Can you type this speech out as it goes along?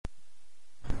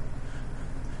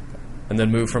and then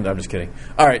move from there. I'm just kidding.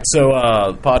 All right, so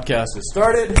the podcast has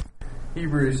started.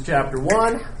 Hebrews chapter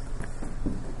 1.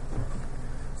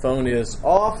 Phone is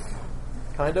off,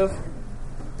 kind of. I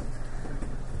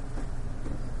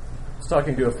was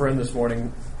talking to a friend this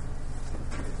morning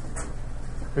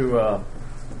who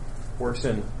works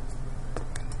in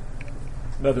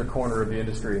another corner of the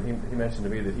industry. He mentioned to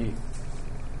me that he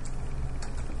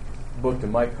booked a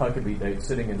Mike Huckabee date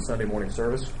sitting in Sunday morning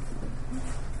service.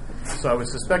 So I would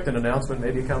suspect an announcement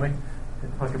may be coming.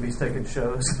 Huckabee's taking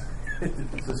shows.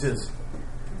 This is his.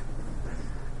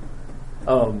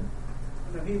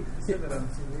 He said that on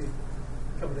TV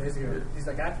a couple days ago. He's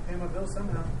like, I have to pay my bills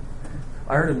somehow.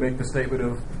 I heard him make the statement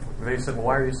of, they said, well,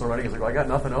 why are you still running? He's like, well, I got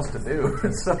nothing else to do.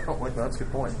 So I'm like, well, that's a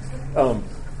good point.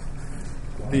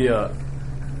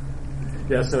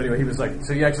 So anyway, he was like,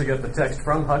 so you actually got the text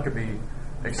from Huckabee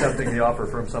accepting the offer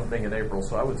from something in April.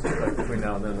 So I would suspect between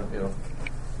now and then, there'll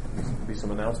be some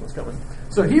announcements coming.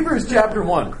 So Hebrews chapter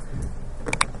 1.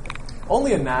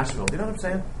 Only in Nashville. Do you know what I'm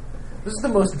saying? This is the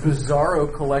most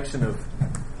bizarro collection of,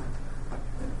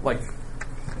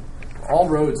 all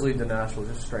roads lead to Nashville.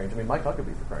 Just strange. I mean, Mike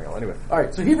Huckabee for crying out loud. Anyway, all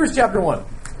right. So Hebrews chapter 1.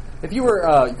 If you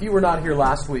were not here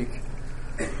last week,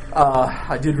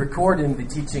 I did record, and the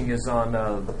teaching is on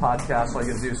the podcast. All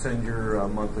you got to do is send your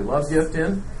monthly love gift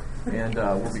in, and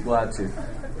we'll be glad to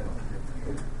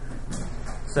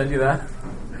send you that.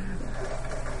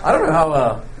 I don't know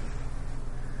how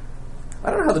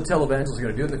the televangelist is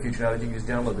going to do it in the future now that you can just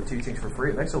download the teachings for free.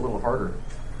 It makes it a little harder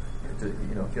to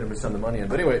get them to send the money in.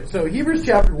 But anyway, so Hebrews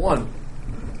chapter 1.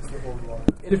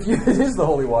 It is the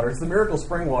holy water. It's the miracle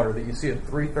spring water that you see at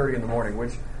 3:30 in the morning,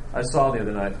 which I saw the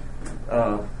other night.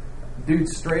 Dude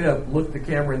straight up looked the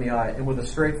camera in the eye and with a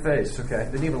straight face, okay,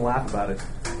 didn't even laugh about it,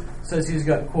 says he's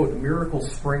got, quote, miracle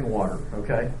spring water,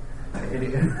 okay?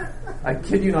 And I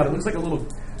kid you not, it looks like a little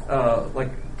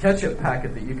ketchup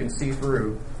packet that you can see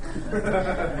through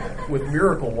with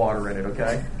miracle water in it,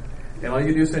 okay? And all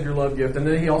you do is send your love gift. And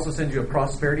then he also sends you a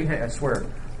prosperity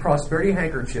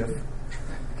handkerchief,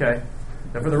 okay?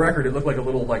 Now, for the record, it looked like a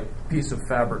little piece of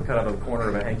fabric cut out of the corner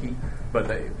of a hanky,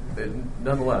 but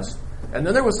nonetheless. And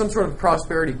then there was some sort of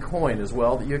prosperity coin as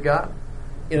well that you got,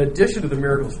 in addition to the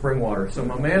miracle spring water. So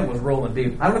my man was rolling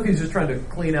deep. I don't know if he was just trying to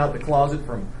clean out the closet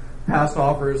from past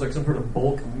offers, like some sort of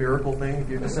bulk miracle thing, if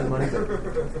you're going to send money.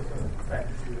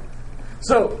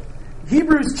 So,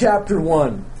 Hebrews chapter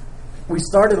 1. We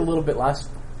started a little bit last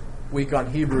week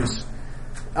on Hebrews,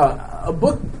 a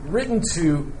book written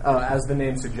to, as the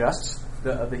name suggests,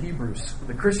 the Hebrews,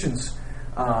 the Christians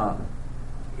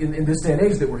in this day and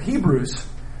age that were Hebrews,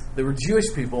 that were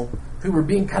Jewish people who were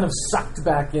being kind of sucked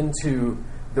back into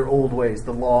their old ways,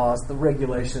 the laws, the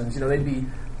regulations. They'd be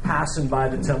passing by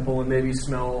the temple and maybe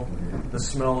smell the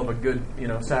smell of a good,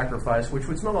 sacrifice, which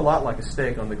would smell a lot like a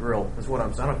steak on the grill, is what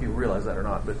I'm saying. I don't know if you realize that or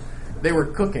not, but they were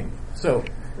cooking. So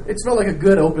it smelled like a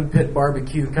good open pit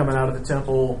barbecue coming out of the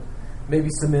temple, maybe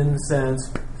some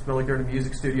incense, smelled like they're in a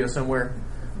music studio somewhere.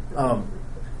 And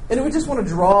it would just want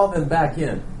to draw them back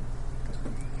in.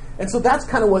 And so that's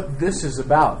kind of what this is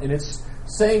about. And it's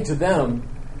saying to them,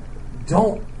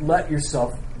 don't let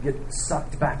yourself get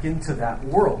sucked back into that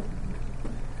world.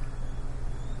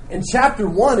 And chapter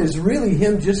 1 is really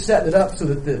him just setting it up so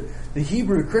that the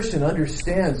Hebrew Christian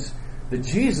understands that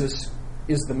Jesus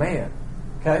is the man.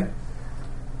 Okay?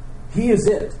 He is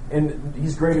it. And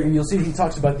he's greater. You'll see he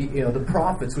talks about the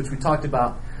prophets, which we talked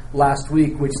about last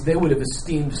week, which they would have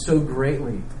esteemed so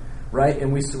greatly. Right?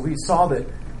 And we saw that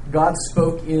God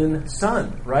spoke in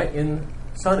Son, right? In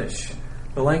Sonish,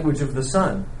 the language of the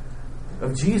Son,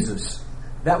 of Jesus.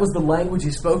 That was the language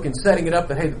he spoke in, setting it up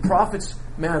that, hey, the prophets,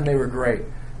 man, they were great.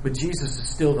 But Jesus is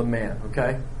still the man,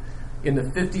 okay? In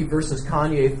the 50 versus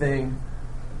Kanye thing,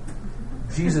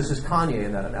 Jesus is Kanye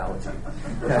in that analogy.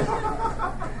 Okay?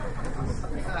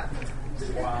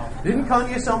 Wow. Didn't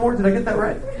Kanye sell more? Did I get that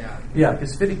right? Yeah,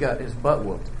 because 50 got his butt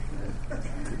whooped.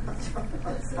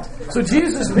 So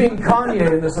Jesus being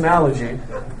Kanye in this analogy,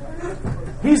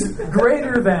 he's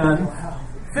greater than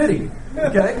 50,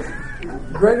 okay?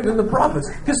 Greater than the prophets.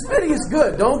 Because 50 is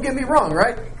good, don't get me wrong,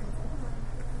 right?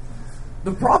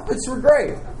 The prophets were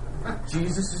great.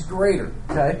 Jesus is greater,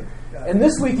 okay? And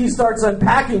this week he starts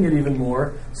unpacking it even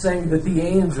more, saying that the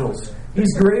angels,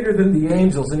 he's greater than the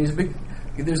angels, and he's big.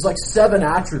 There's 7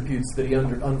 attributes that he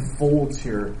unfolds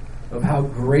here of how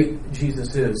great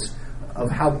Jesus is, of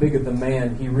how big of the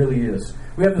man he really is.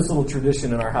 We have this little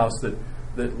tradition in our house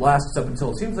that lasts up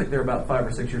until, it seems like they're about 5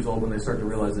 or 6 years old when they start to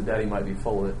realize that Daddy might be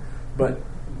full of it. But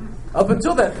up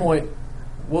until that point,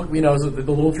 well, the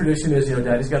little tradition is,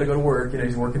 Daddy's got to go to work.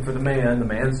 He's working for the man. The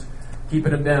man's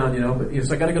keeping him down, but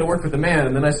so I got to go to work for the man.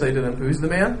 And then I say to them, who's the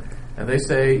man? And they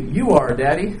say, "You are,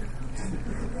 Daddy."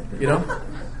 You know?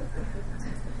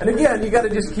 And again, you got to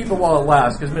just keep it while it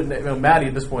lasts, because Maddie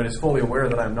at this point is fully aware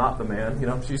that I'm not the man. You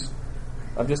know,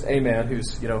 I'm just a man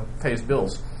who's pays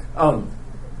bills.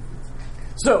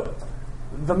 So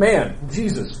the man,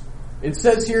 Jesus. It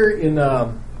says here in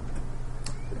go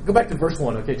back to verse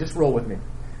 1. Okay, just roll with me.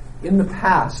 In the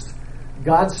past,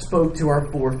 God spoke to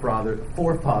our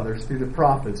forefathers through the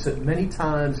prophets at many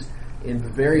times in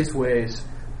various ways,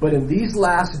 but in these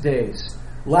last days,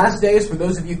 for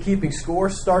those of you keeping score,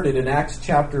 started in Acts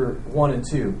chapter 1 and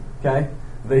 2, okay?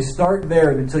 They start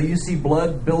there, and until you see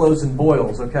blood, billows, and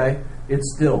boils, okay?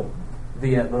 It's still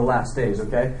the last days,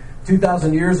 okay?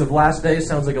 2,000 years of last days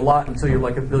sounds like a lot until you're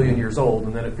like 1 billion years old,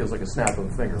 and then it feels like a snap of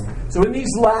a finger. So in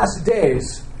these last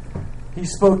days, he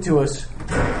spoke to us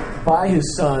by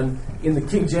his Son. In the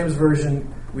King James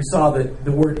Version, we saw that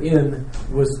the word "in"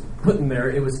 was put in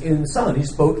there. It was in Son. He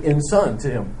spoke in Son to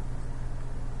him.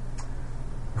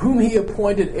 Whom he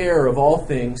appointed heir of all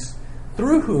things,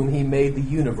 through whom he made the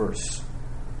universe.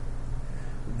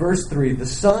 Verse 3, the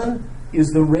Son is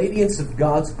the radiance of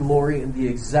God's glory and the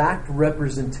exact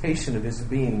representation of his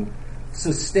being,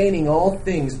 sustaining all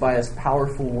things by his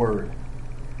powerful word.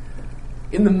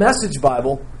 In the Message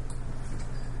Bible,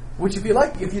 which if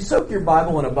you soak your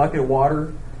Bible in a bucket of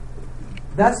water,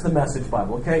 that's the Message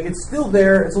Bible, okay? It's still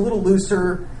there. It's a little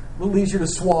looser, a little easier to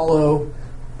swallow,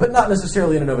 but not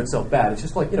necessarily in and of itself bad. It's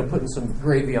just like, putting some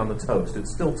gravy on the toast.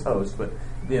 It's still toast, but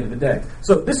at the end of the day.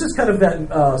 So this is kind of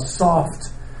that soft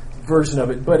version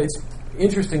of it, but it's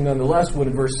interesting nonetheless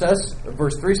when verse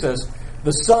 3 says,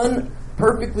 the Son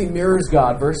perfectly mirrors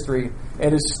God, verse 3,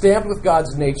 and is stamped with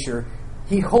God's nature.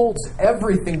 He holds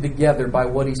everything together by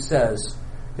what he says,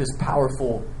 his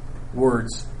powerful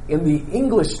words. In the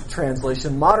English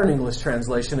translation, modern English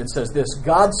translation, it says this: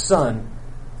 God's Son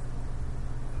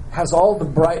has all the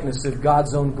brightness of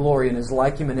God's own glory and is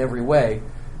like him in every way.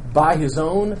 By his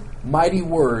own mighty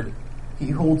word, he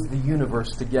holds the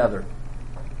universe together.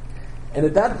 And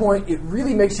at that point, it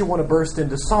really makes you want to burst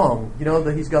into song. You know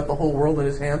that he's got the whole world in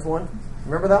his hands one?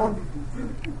 Remember that one?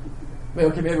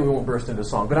 Okay, maybe we won't burst into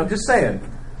song, but I'm just saying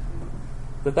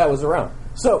that was around.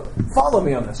 So, follow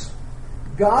me on this.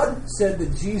 God said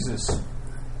that Jesus,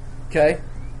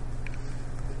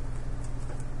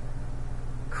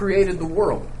 created the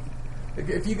world.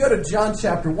 If you go to John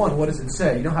chapter 1, what does it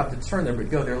say? You don't have to turn there, but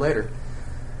go there later.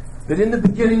 That in the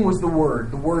beginning was the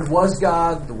Word. The Word was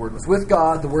God. The Word was with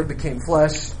God. The Word became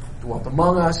flesh, dwelt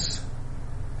among us.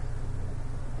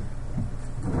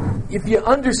 If you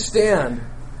understand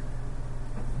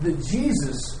that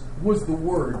Jesus was the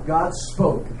Word, God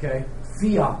spoke,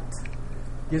 Fiat.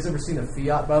 You guys ever seen a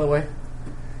Fiat, by the way?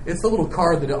 It's the little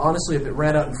car that, honestly, if it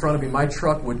ran out in front of me, my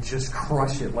truck would just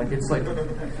crush it. It's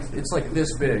like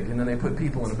this big, and then they put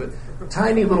people in it. But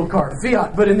tiny little car,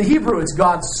 Fiat. But in the Hebrew, it's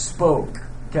God spoke.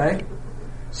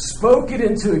 Spoke it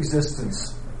into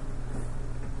existence.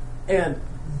 And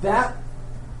that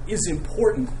is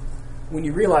important when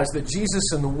you realize that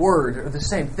Jesus and the Word are the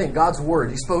same thing. God's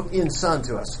Word. He spoke in Son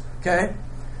to us.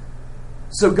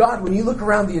 So God, when you look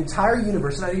around the entire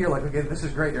universe, now you're like, okay, this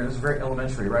is great. This is very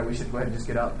elementary, right? We should go ahead and just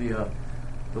get out the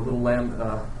little lamb,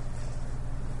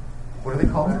 what are they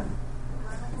called?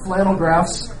 Flannel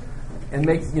graphs, and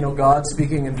make, God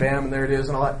speaking, and bam, and there it is,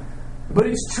 and all that. But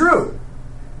it's true.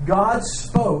 God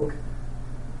spoke.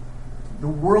 The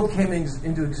world came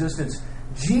into existence.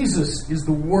 Jesus is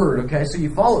the Word, So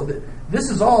you follow that. This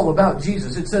is all about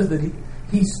Jesus. It says that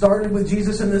he started with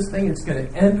Jesus in this thing. It's going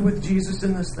to end with Jesus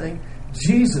in this thing.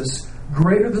 Jesus,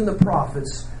 greater than the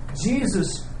prophets.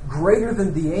 Jesus, greater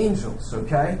than the angels,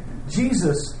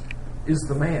 Jesus is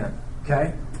the man,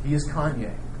 He is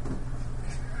Kanye.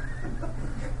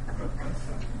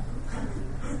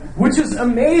 Which is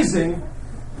amazing,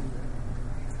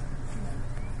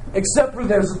 except for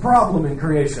there's a problem in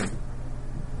creation.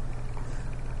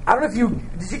 I don't know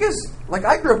if did you guys,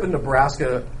 I grew up in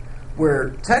Nebraska where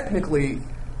technically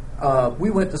we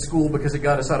went to school because it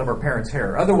got us out of our parents'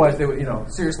 hair. Otherwise, they would,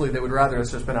 seriously, they would rather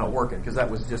us just been out working because that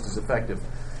was just as effective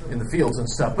in the fields and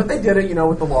stuff. But they did it,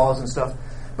 with the laws and stuff.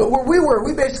 But where we were,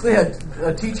 we basically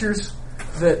had teachers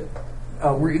that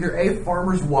were either A,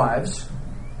 farmers' wives,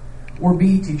 or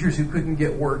B, teachers who couldn't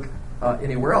get work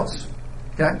anywhere else.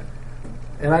 And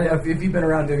if you've been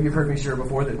around here, you've heard me share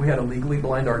before that we had a legally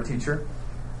blind art teacher.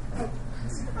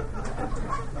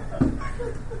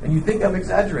 And you think I'm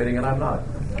exaggerating, and I'm not.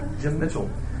 Jim Mitchell.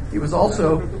 He was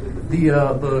also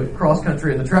the cross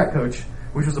country and the track coach,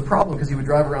 which was a problem because he would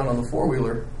drive around on the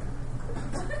four-wheeler.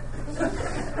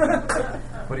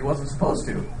 But he wasn't supposed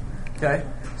to.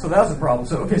 So that was a problem.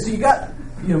 So you got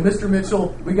Mr.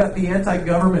 Mitchell, we got the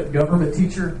government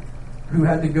teacher who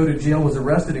had to go to jail, was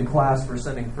arrested in class for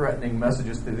sending threatening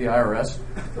messages to the IRS.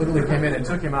 Literally came in and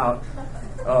took him out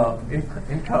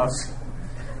in cuffs.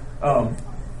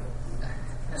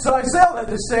 So I say all that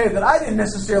to say that I didn't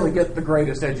necessarily get the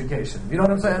greatest education. You know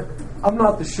what I'm saying? I'm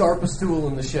not the sharpest tool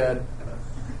in the shed.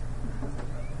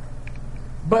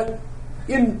 But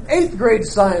in 8th grade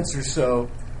science or so,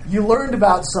 you learned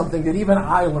about something that even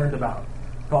I learned about,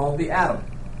 called the atom.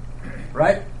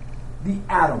 Right? The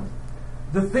atom.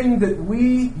 The thing that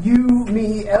we, you,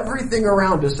 me, everything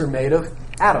around us are made of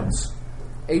atoms.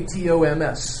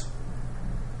 A-T-O-M-S.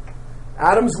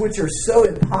 Atoms which are so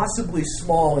impossibly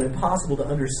small and impossible to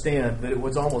understand that it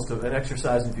was almost an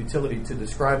exercise in futility to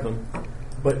describe them,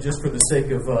 but just for the sake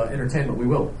of entertainment, we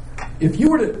will. If you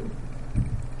were to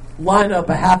line up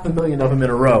 500,000 of them in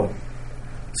a row,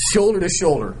 shoulder to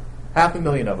shoulder,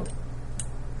 500,000 of them,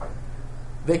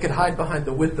 they could hide behind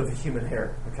the width of a human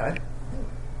hair, okay?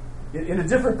 In a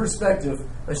different perspective,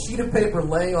 a sheet of paper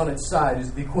laying on its side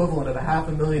is the equivalent of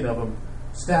 500,000 of them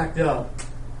stacked up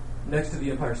next to the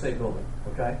Empire State Building,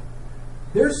 okay?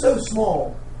 They're so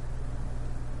small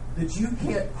that you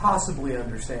can't possibly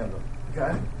understand them,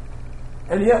 okay?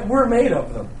 And yet we're made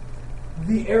of them.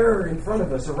 The air in front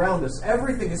of us, around us,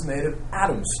 everything is made of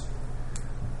atoms.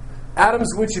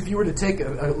 Atoms which, if you were to take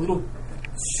a little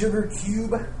sugar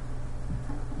cube,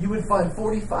 you would find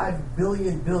 45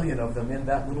 billion of them in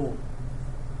that little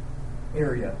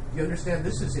area. You understand?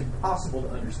 This is impossible to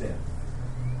understand.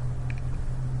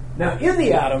 Now, in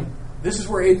the atom, this is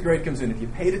where 8th grade comes in. If you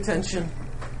paid attention,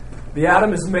 the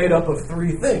atom is made up of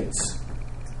 3 things.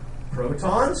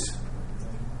 Protons,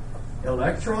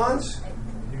 electrons,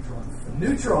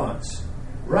 neutrons.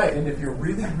 Right, and if you're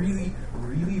really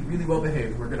well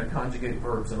behaved, we're going to conjugate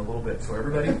verbs in a little bit. So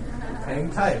everybody, hang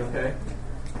tight, okay?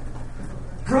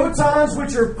 Protons,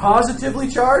 which are positively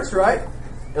charged, right?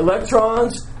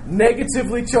 Electrons,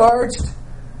 negatively charged.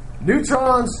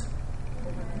 Neutrons,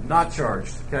 not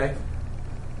charged, okay?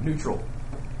 Neutral.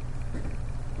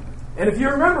 And if you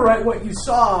remember right, what you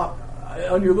saw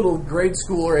on your little grade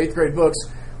school or 8th grade books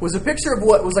was a picture of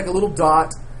what was like a little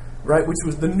dot, right, which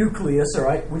was the nucleus, all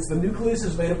right, which the nucleus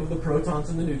is made up of the protons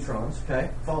and the neutrons,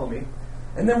 okay? Follow me.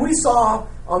 And then we saw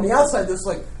on the outside this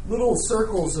like little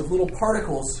circles of little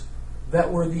particles that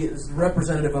were the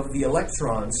representative of the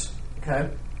electrons, okay,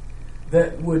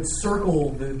 that would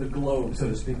circle the globe, so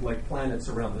to speak, like planets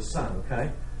around the sun, okay?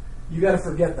 You got to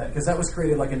forget that, because that was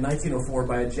created like in 1904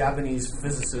 by a Japanese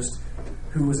physicist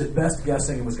who was at best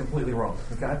guessing and was completely wrong,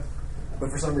 okay? But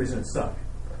for some reason it stuck.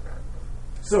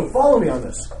 So follow me on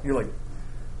this. You're like,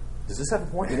 does this have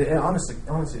a point? And honestly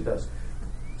it does.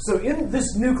 So in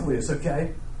this nucleus,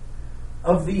 okay,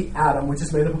 of the atom, which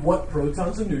is made up of what?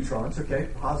 Protons and neutrons, okay,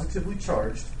 positively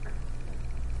charged,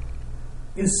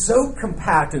 is so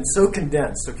compact and so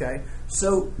condensed, okay,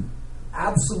 so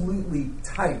absolutely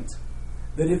tight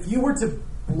that if you were to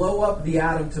blow up the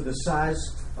atom to the size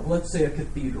of, let's say, a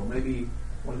cathedral, maybe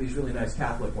one of these really nice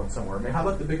Catholic ones somewhere, I mean, how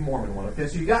about the big Mormon one, okay?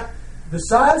 So you got the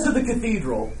size of the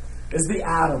cathedral is the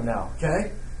atom now,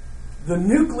 okay? The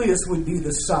nucleus would be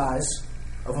the size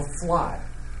of a fly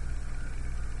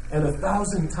and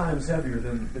 1,000 times heavier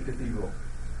than the cathedral,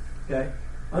 okay?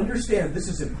 Understand, this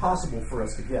is impossible for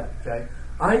us to get, okay?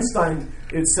 Einstein,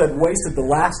 it said, wasted the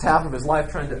last half of his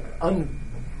life trying to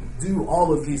undo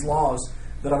all of these laws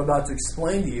that I'm about to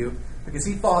explain to you because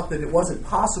he thought that it wasn't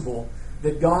possible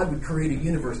that God would create a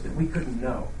universe that we couldn't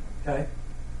know, okay?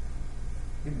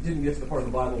 He didn't get to the part of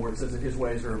the Bible where it says that his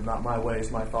ways are not my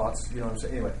ways, my thoughts, you know what I'm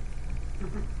saying? Anyway,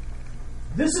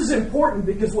 this is important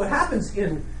because what happens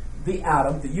in the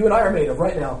atom that you and I are made of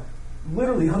right now,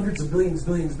 literally hundreds of billions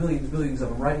of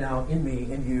them right now in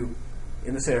me, in you,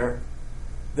 in this air,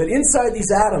 that inside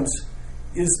these atoms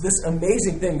is this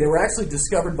amazing thing. They were actually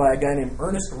discovered by a guy named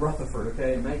Ernest Rutherford,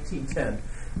 okay, in 1910.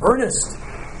 Ernest,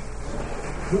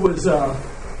 who was not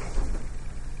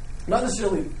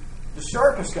necessarily the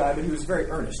sharpest guy, but he was very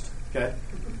earnest, okay?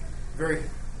 Very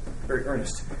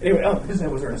earnest. Anyway, his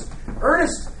name was Ernest.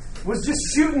 Ernest was just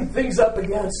shooting things up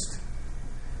against,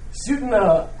 shooting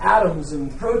atoms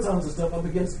and protons and stuff up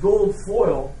against gold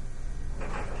foil,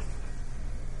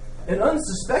 and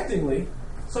unsuspectingly,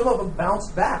 some of them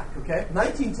bounced back, okay?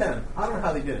 1910. I don't know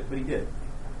how they did it, but he did.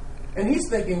 And he's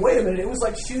thinking, wait a minute, it was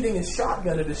like shooting a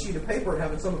shotgun at a sheet of paper and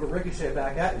having some of it ricochet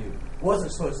back at you. It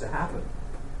wasn't supposed to happen.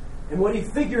 And what he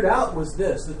figured out was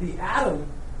this, that the atom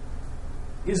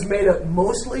is made up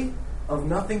mostly of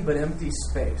nothing but empty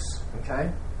space,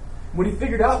 okay? What he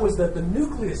figured out was that the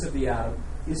nucleus of the atom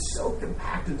is so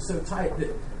compact and so tight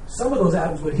that some of those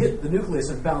atoms would hit the nucleus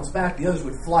and bounce back, the others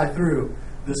would fly through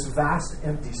this vast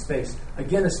empty space.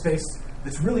 Again, a space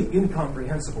that's really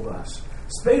incomprehensible to us.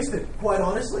 Space that, quite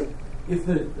honestly, if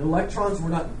the electrons were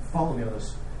not, follow me on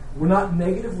this, were not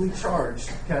negatively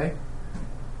charged, okay,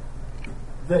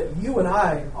 that you and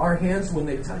I, our hands when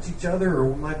they touch each other or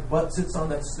when my butt sits on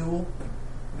that stool,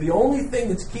 the only thing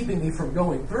that's keeping me from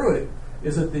going through it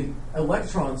is that the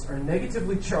electrons are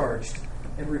negatively charged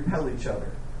and repel each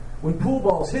other. When pool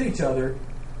balls hit each other,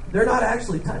 they're not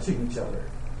actually touching each other.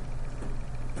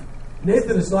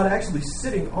 Nathan is not actually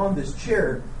sitting on this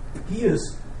chair. He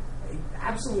is an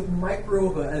absolute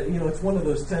micro of it's one of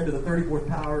those 10 to the 34th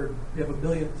power, you have a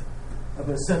billionth of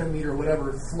a centimeter or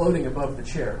whatever floating above the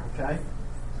chair, okay?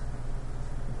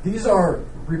 These are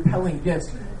repelling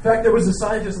against. In fact, there was a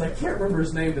scientist, and I can't remember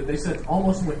his name, that they said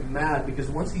almost went mad because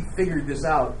once he figured this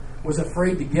out, was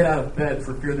afraid to get out of bed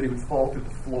for fear that he would fall through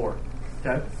the floor,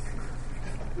 okay?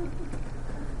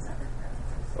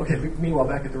 Okay, meanwhile,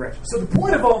 back at the direction. So the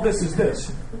point of all this is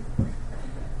this.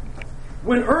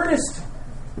 When Ernest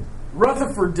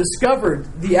Rutherford discovered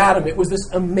the atom, it was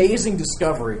this amazing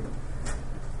discovery.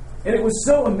 And it was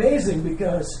so amazing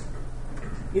because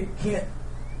it can't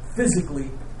physically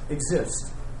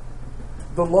exist.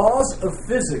 The laws of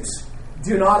physics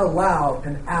do not allow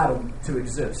an atom to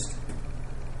exist.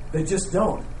 They just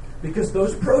don't. Because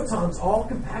those protons all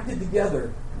compacted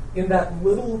together in that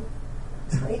little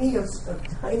tiny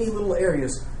little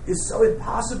areas is so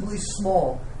impossibly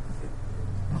small,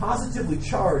 positively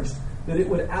charged, that it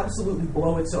would absolutely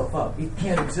blow itself up. It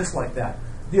can't exist like that.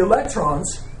 The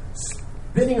electrons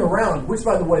spinning around, which,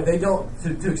 by the way, they don't,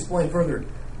 to explain further,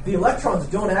 the electrons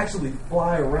don't actually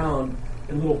fly around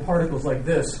in little particles like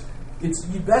this. It's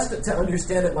best to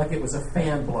understand it like it was a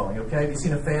fan blowing, okay? Have you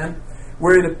seen a fan?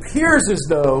 Where it appears as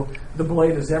though the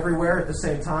blade is everywhere at the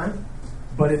same time,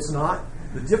 but it's not.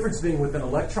 The difference being with an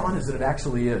electron is that it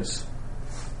actually is.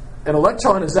 An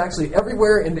electron is actually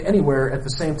everywhere and anywhere at the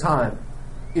same time.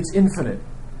 It's infinite.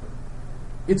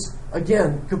 It's,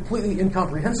 again, completely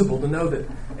incomprehensible to know that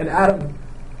an atom,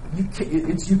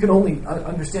 you can only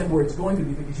understand where it's going to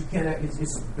be because you can't,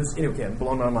 okay, I'm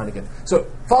blowing my mind again. So,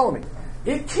 follow me.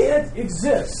 It can't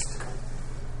exist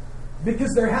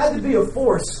because there had to be a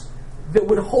force that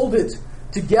would hold it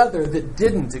together that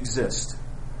didn't exist.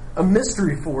 A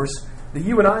mystery force that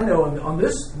you and I know on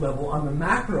this level, on the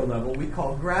macro level, we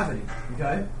call gravity.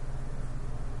 Okay?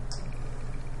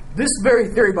 This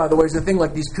very theory, by the way, is a thing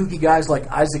like these kooky guys like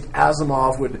Isaac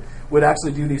Asimov would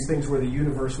actually do these things where the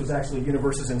universe was actually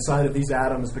universes inside of these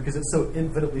atoms because it's so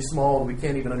infinitely small we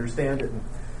can't even understand it. And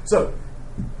so,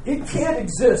 it can't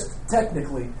exist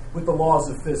technically with the laws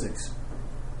of physics.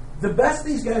 The best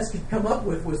these guys could come up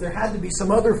with was there had to be some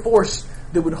other force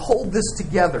that would hold this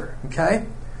together. Okay?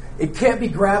 It can't be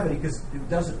gravity because it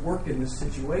doesn't work in this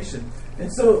situation.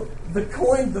 And so they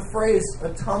coined the phrase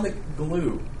atomic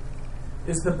glue.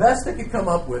 Is the best they could come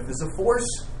up with is a force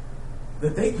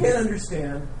that they can't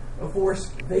understand, a force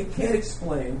they can't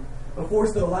explain, a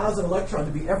force that allows an electron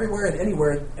to be everywhere and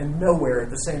anywhere and nowhere at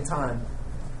the same time.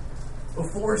 A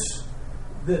force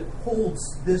that holds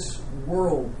this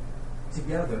world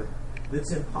together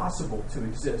that's impossible to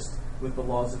exist with the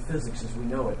laws of physics as we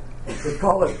know it. They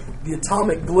call it the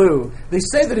atomic glue. They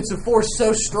say that it's a force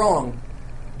so strong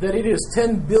that it is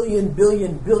 10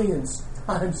 billions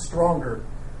times stronger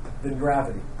than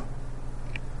gravity.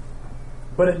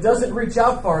 But it doesn't reach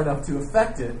out far enough to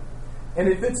affect it. And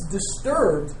if it's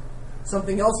disturbed,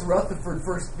 something else Rutherford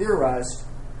first theorized,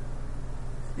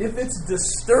 if it's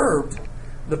disturbed,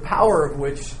 the power of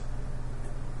which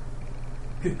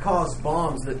could cause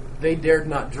bombs that they dared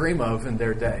not dream of in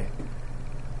their day.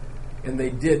 And they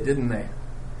did, didn't they?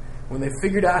 When they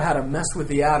figured out how to mess with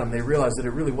the atom, they realized that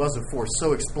it really was a force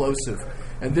so explosive.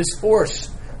 And this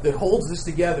force that holds this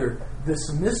together,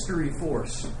 this mystery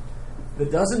force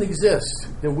that doesn't exist,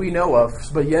 that we know of,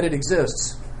 but yet it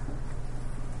exists,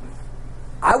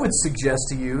 I would suggest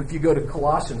to you, if you go to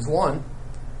Colossians 1,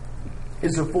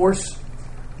 is a force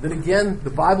that, again,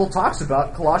 the Bible talks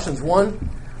about. Colossians 1,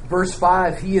 verse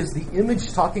 5, he is the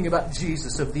image, talking about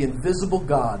Jesus, of the invisible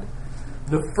God,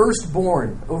 the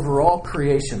firstborn over all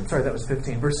creation. Sorry, that was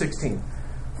 15. Verse 16.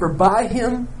 For by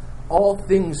him all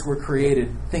things were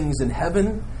created, things in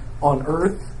heaven, on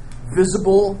earth,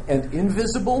 visible and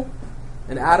invisible.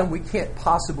 And Adam, we can't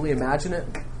possibly imagine it,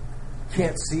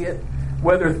 can't see it.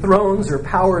 Whether thrones or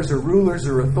powers or rulers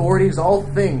or authorities, all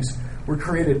things were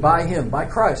created by him, by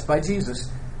Christ, by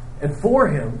Jesus. And for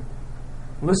him,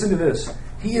 listen to this,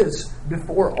 he is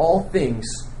before all things,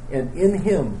 and in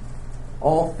him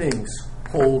all things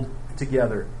hold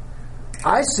together.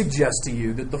 I suggest to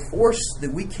you that the force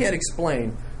that we can't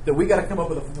explain, that we got to come up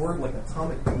with a word like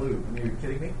atomic glue. Are you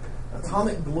kidding me?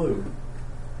 atomic glue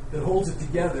that holds it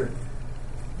together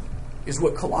is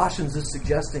what Colossians is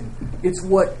suggesting. It's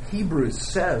what Hebrews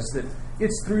says, that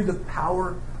it's through the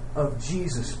power of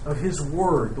Jesus, of His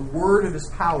Word, the Word of His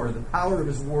power, the power of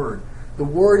His Word. The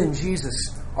Word and Jesus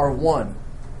are one.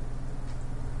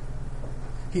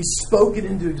 He spoke it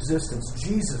into existence.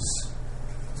 Jesus,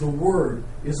 the Word,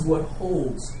 is what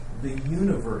holds the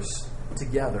universe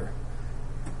together.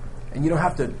 And you don't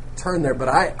have to turn there, but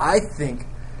I think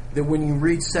that when you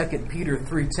read 2 Peter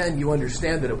 3:10, you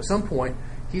understand that at some point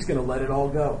He's going to let it all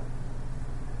go.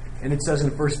 And it says in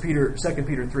 2 Peter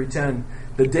 3:10,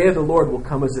 the day of the Lord will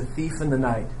come as a thief in the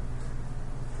night,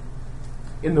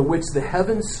 in the which the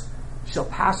heavens shall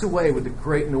pass away with a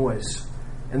great noise,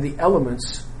 and the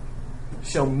elements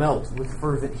shall melt with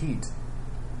fervent heat.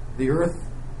 The earth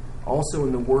also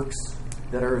and the works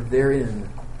that are therein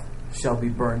shall be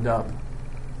burned up.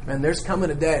 Man, there's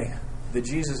coming a day that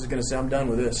Jesus is going to say, I'm done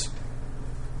with this.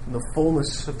 In the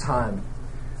fullness of time.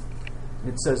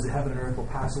 It says that heaven and earth will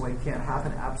pass away. It can't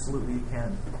happen. Absolutely it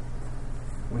can.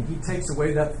 When He takes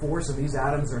away that force and these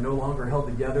atoms are no longer held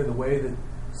together the way that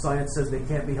science says they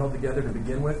can't be held together to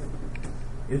begin with,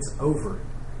 it's over.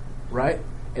 Right?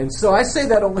 And so I say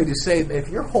that only to say, if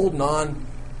you're holding on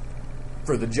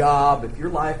for the job, if your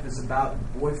life is about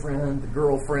the boyfriend, the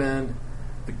girlfriend,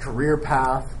 the career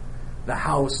path, the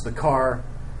house, the car,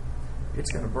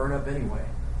 it's going to burn up anyway.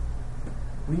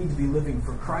 We need to be living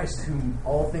for Christ, whom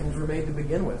all things were made to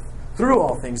begin with. Through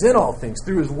all things, in all things,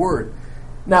 through His Word.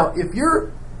 Now, if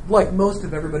you're like most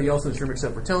of everybody else in this room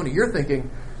except for Tony, you're thinking,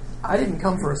 I didn't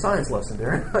come for a science lesson,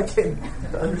 Darren. I came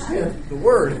to understand the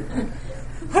Word.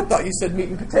 I thought you said meat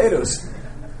and potatoes.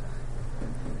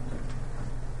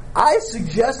 I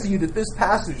suggest to you that this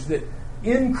passage, that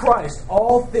in Christ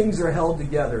all things are held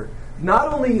together,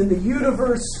 not only in the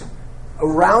universe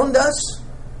around us,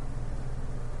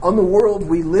 on the world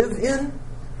we live in,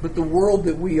 but the world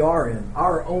that we are in,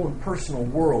 our own personal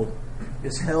world,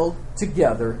 is held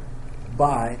together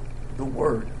by the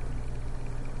Word,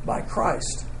 by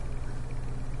Christ.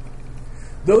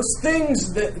 Those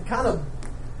things that kind of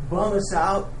bum us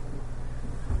out,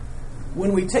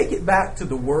 when we take it back to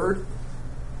the Word,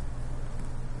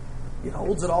 it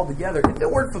holds it all together. If it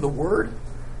weren't for the Word,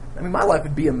 I mean, my life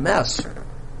would be a mess.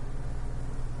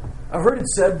 I've heard it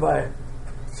said by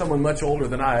someone much older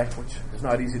than I, which is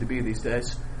not easy to be these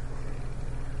days,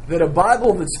 that a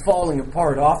Bible that's falling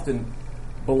apart often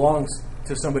belongs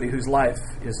to somebody whose life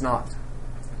is not.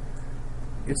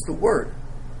 It's the Word.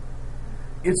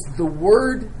 It's the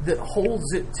Word that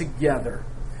holds it together.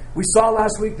 We saw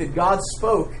last week that God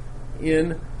spoke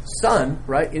in Son,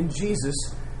 right? In Jesus.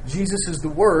 Jesus is the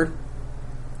Word.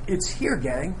 It's here,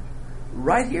 gang.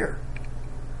 Right here.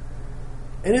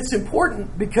 And it's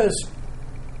important because,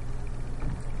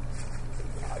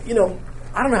 you know,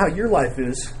 I don't know how your life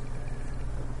is,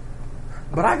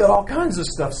 but I got all kinds of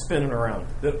stuff spinning around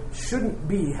that shouldn't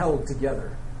be held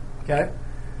together. Okay?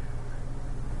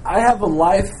 I have a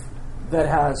life that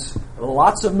has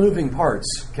lots of moving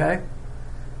parts. Okay?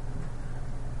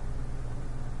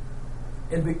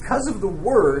 And because of the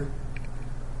Word,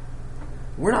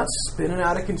 we're not spinning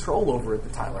out of control over at the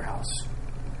Tyler house.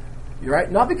 You're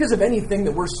right? Not because of anything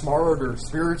that we're smart or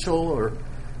spiritual,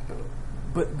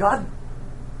 but God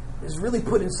has really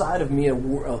put inside of me a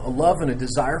love and a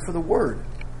desire for the Word.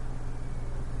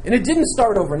 And it didn't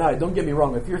start overnight. Don't get me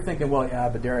wrong. If you're thinking, well, yeah,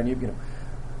 but Darren,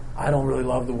 I don't really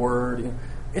love the Word.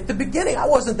 At the beginning, I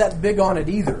wasn't that big on it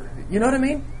either. You know what I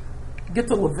mean? Get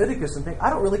to Leviticus and think, I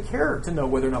don't really care to know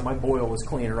whether or not my boil was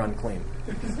clean or unclean.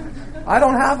 I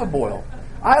don't have a boil.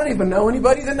 I don't even know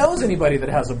anybody that knows anybody that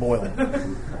has a boil.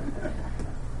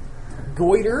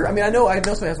 Goiter. I mean, I know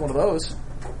somebody has one of those.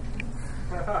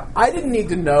 I didn't need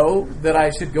to know that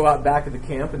I should go out back of the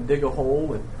camp and dig a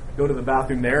hole and go to the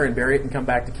bathroom there and bury it and come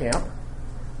back to camp.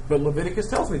 But Leviticus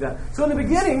tells me that. So in the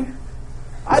beginning,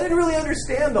 I didn't really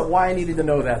understand why I needed to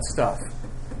know that stuff.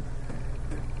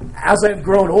 As I've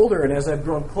grown older and as I've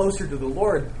grown closer to the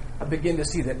Lord, I begin to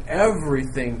see that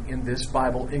everything in this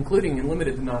Bible, including and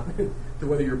limited to not to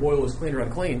whether your boil is clean or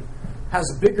unclean,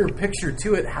 has a bigger picture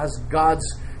to it, has God's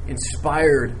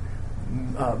inspired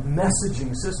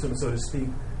messaging system, so to speak,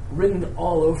 written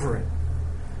all over it.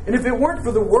 And if it weren't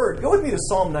for the Word, go with me to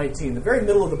Psalm 19, the very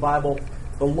middle of the Bible,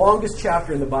 the longest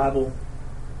chapter in the Bible.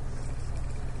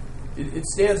 It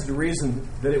stands to reason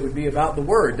that it would be about the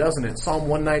Word, doesn't it? Psalm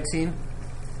 119.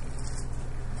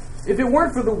 If it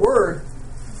weren't for the Word,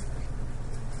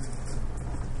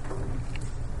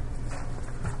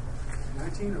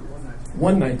 19 or 119?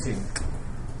 119.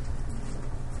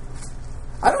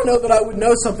 I don't know that I would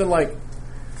know something like,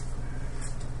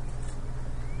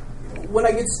 when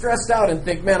I get stressed out and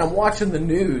think, man, I'm watching the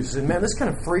news, and man, this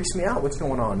kind of freaks me out. What's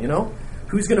going on, you know?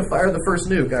 Who's going to fire the first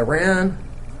nuke? Iran?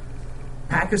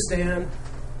 Pakistan?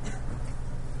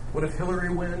 What if Hillary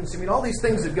wins? I mean, all these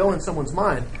things that go in someone's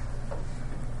mind.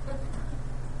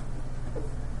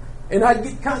 And I'd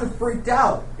get kind of freaked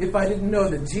out if I didn't know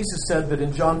that Jesus said that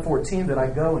in John 14 that I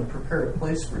go and prepare a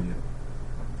place for you.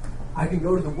 I can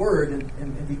go to the Word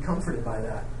and be comforted by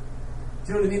that.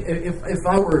 Do you know what I mean? If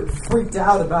I were freaked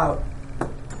out about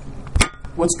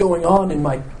what's going on in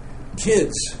my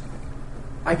kids,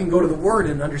 I can go to the Word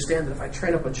and understand that if I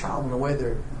train up a child in the way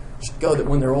they should go, that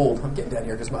when they're old, I'm getting down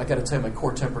here because I got to tell you my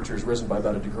core temperature has risen by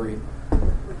about 1 degree.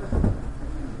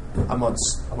 I'm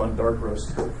on dark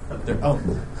roast up there. Oh.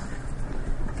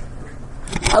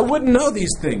 I wouldn't know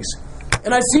these things.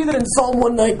 And I see that in Psalm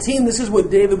 119, this is what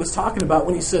David was talking about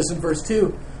when he says in verse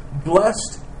 2,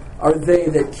 blessed are they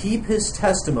that keep his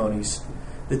testimonies,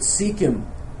 that seek him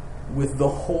with the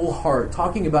whole heart.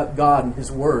 Talking about God and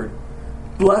his word.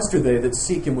 Blessed are they that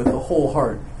seek him with the whole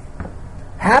heart.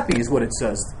 Happy is what it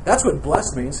says. That's what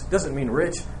blessed means. It doesn't mean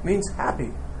rich. It means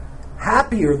happy.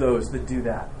 Happy are those that do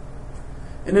that.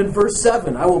 And in verse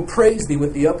 7, I will praise thee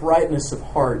with the uprightness of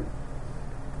heart,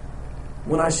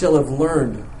 when I shall have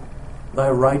learned thy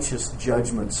righteous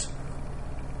judgments.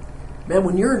 Man,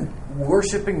 when you're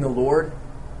worshiping the Lord,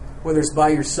 whether it's by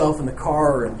yourself in the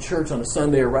car or in church on a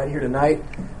Sunday or right here tonight,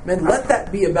 man, let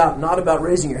that be not about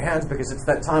raising your hands, because it's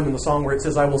that time in the song where it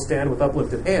says, I will stand with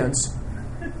uplifted hands.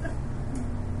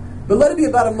 But let it be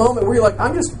about a moment where you're like,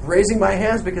 I'm just raising my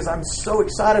hands because I'm so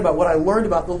excited about what I learned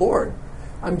about the Lord.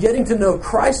 I'm getting to know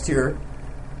Christ here,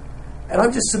 and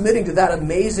I'm just submitting to that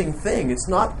amazing thing. It's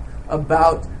not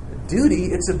about duty,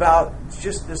 it's about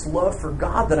just this love for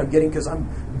God that I'm getting because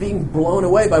I'm being blown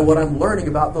away by what I'm learning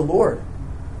about the Lord.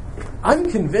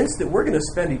 I'm convinced that we're going to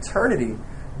spend eternity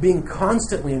being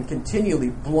constantly and continually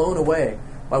blown away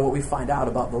by what we find out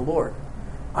about the Lord.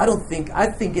 I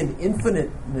think an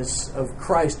infiniteness of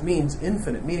Christ means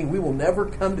infinite, meaning we will never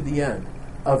come to the end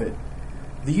of it.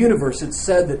 The universe, it's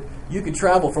said that you could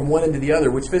travel from one end to the other,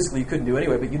 which physically you couldn't do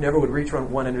anyway, but you never would reach from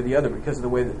one end to the other because of the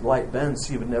way that light bends,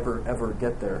 so you would never, ever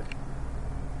get there.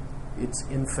 It's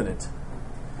infinite.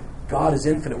 God is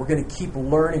infinite. We're going to keep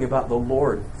learning about the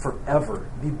Lord forever,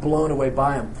 be blown away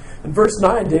by him. In verse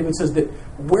 9, David says that,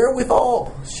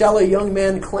 wherewithal shall a young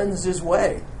man cleanse his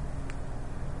way?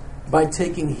 By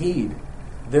taking heed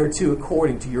thereto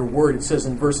according to your word. It says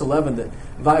in verse 11 that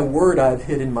thy word I have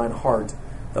hid in mine heart,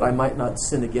 that I might not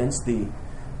sin against thee.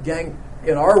 Gang,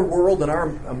 in our world, in our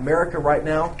America right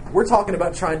now, we're talking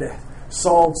about trying to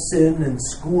solve sin and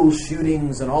school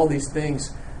shootings and all these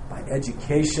things by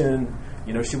education.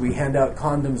 You know, should we hand out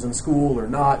condoms in school or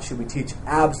not? Should we teach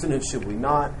abstinence? Should we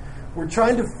not? We're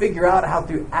trying to figure out how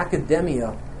through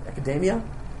academia?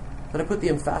 Did I put the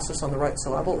emphasis on the right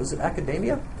syllable? Is it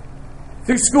academia?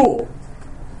 Through school.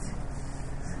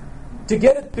 To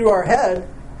get it through our head,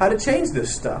 how to change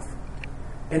this stuff.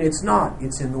 And it's not.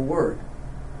 It's in the Word.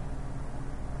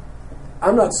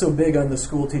 I'm not so big on the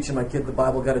school teaching my kid the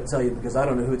Bible, got to tell you, because I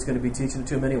don't know who it's going to be teaching it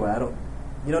to him anyway.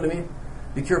 You know what I mean?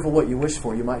 Be careful what you wish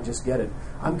for. You might just get it.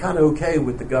 I'm kind of okay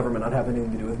with the government not having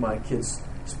anything to do with my kids'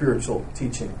 spiritual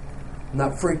teaching. I'm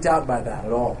not freaked out by that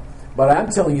at all. But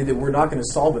I'm telling you that we're not going to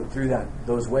solve it through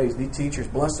those ways. These teachers,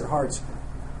 bless their hearts,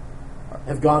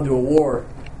 have gone to a war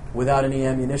without any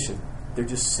ammunition. They're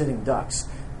just sitting ducks.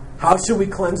 How should we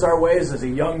cleanse our ways as a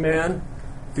young man?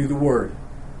 Through the Word.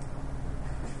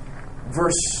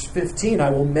 Verse 15, I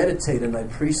will meditate in thy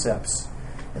precepts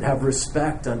and have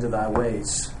respect unto thy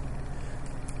ways.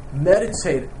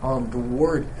 Meditate on the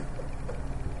Word.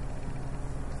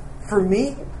 For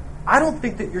me, I don't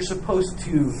think that you're supposed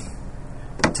to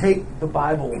take the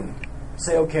Bible and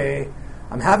say, okay,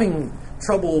 I'm having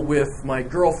trouble with my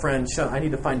girlfriend. I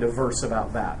need to find a verse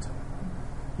about that.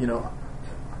 You know,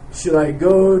 should I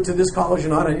go to this college or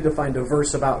not? I need to find a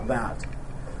verse about that.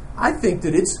 I think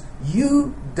that it's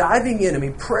you diving in. I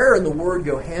mean, prayer and the Word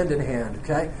go hand in hand,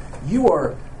 okay? You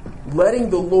are letting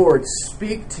the Lord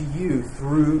speak to you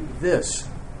through this.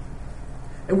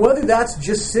 And whether that's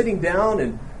just sitting down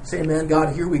and saying, man,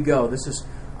 God, here we go. This is,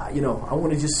 I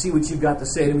want to just see what you've got to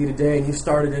say to me today. And you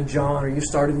started in John or you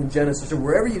started in Genesis or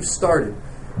wherever you've started.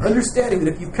 Understanding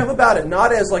that if you come about it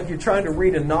not as like you're trying to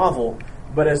read a novel,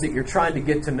 but as that you're trying to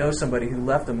get to know somebody who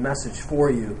left a message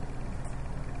for you,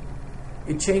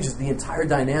 it changes the entire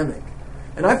dynamic.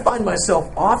 And I find myself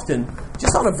often,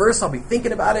 just on a verse, I'll be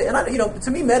thinking about it. And,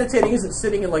 to me, meditating isn't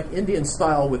sitting in like Indian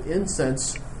style with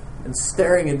incense and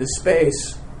staring into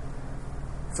space.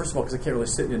 First of all, because I can't really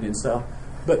sit in Indian style.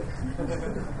 But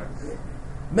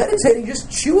meditating, just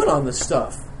chewing on the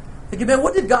stuff. Thinking, man,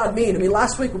 what did God mean? I mean,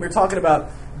 last week when we were talking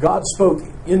about God spoke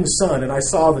in the Son, and I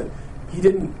saw that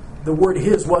the word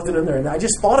His wasn't in there, and I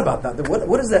just thought about that.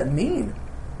 What does that mean?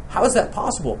 How is that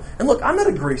possible? And look, I'm not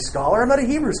a Greek scholar. I'm not a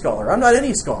Hebrew scholar. I'm not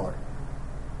any scholar.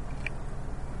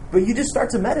 But you just start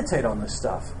to meditate on this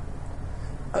stuff.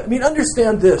 I mean,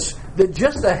 understand this, that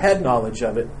just a head knowledge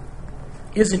of it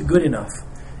isn't good enough.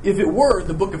 If it were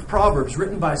the book of Proverbs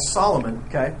written by Solomon,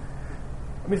 okay?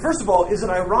 I mean, first of all, is it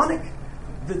ironic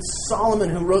that Solomon,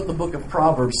 who wrote the book of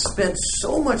Proverbs, spent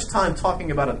so much time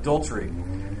talking about adultery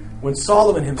when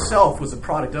Solomon himself was a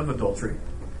product of adultery?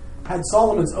 Had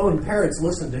Solomon's own parents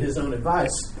listened to his own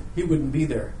advice, he wouldn't be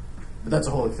there. But that's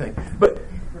a whole other thing. But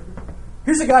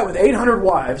here's a guy with 800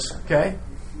 wives, okay,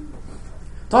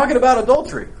 talking about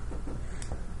adultery.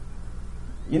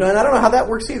 You know, and I don't know how that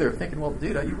works either. Thinking, well,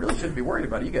 dude, you really shouldn't be worried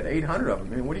about it. You got 800 of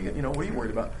them. I mean, what are you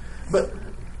worried about? But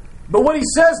what he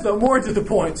says, though, more to the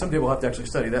point, someday we'll have to actually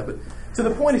study that, but to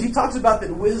the point is he talks about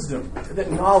that wisdom, that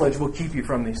knowledge will keep you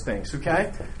from these things,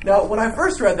 okay? Now, when I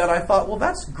first read that, I thought, well,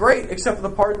 that's great, except for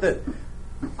the part that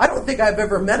I don't think I've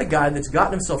ever met a guy that's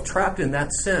gotten himself trapped in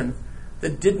that sin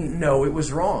that didn't know it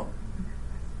was wrong.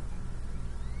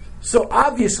 So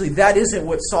obviously that isn't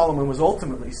what Solomon was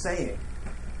ultimately saying.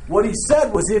 What he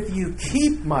said was, if you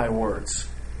keep my words,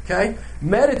 okay,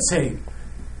 meditate,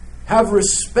 have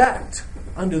respect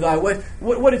unto thy way.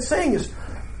 What it's saying is,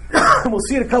 we'll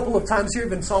see it a couple of times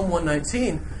here in Psalm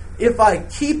 119, if I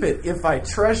keep it, if I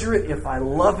treasure it, if I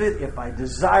love it, if I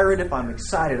desire it, if I'm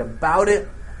excited about it,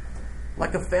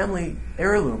 like a family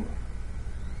heirloom,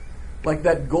 like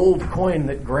that gold coin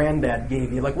that Granddad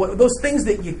gave you, like those things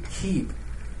that you keep,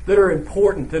 that are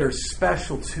important, that are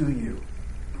special to you.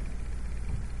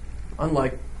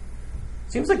 Unlike,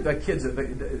 seems like that kids,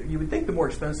 you would think the more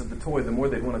expensive the toy, the more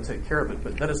they'd want to take care of it,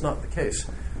 but that is not the case.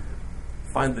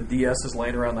 Find the DSs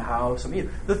laying around the house. I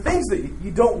mean, the things that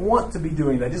you don't want to be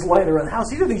doing that, just laying around the house,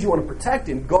 these are things you want to protect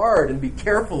and guard and be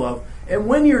careful of. And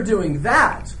when you're doing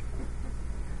that,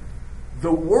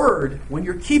 the Word, when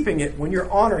you're keeping it, when you're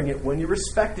honoring it, when you're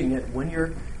respecting it, when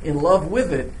you're in love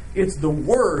with it, it's the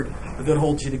Word that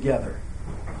holds you together.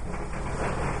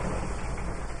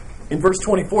 In verse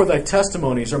 24, thy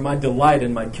testimonies are my delight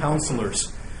and my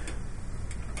counselors.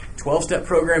 12-step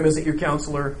program isn't your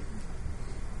counselor.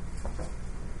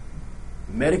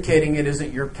 Medicating it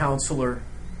isn't your counselor.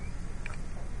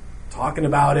 Talking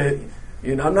about it.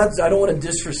 You know, I don't want to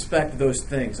disrespect those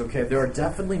things, okay? There are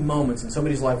definitely moments in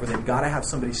somebody's life where they've got to have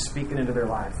somebody speaking into their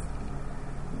life.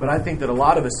 But I think that a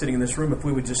lot of us sitting in this room, if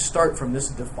we would just start from this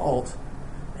default,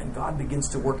 and God begins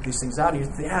to work these things out, and you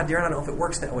think, yeah, dear, I don't know if it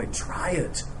works that way. Try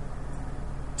it.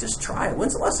 Just try it.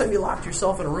 When's the last time you locked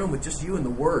yourself in a room with just you and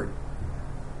the Word?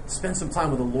 Spend some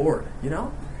time with the Lord, you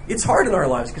know? It's hard in our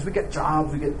lives because we got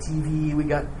jobs, we got TV, we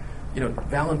got,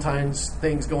 Valentine's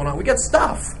things going on. We got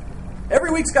stuff.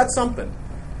 Every week's got something.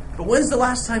 But when's the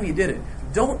last time you did it?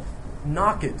 Don't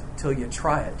knock it till you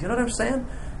try it. Do you know what I'm saying?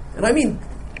 And I mean,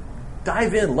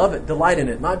 dive in, love it, delight in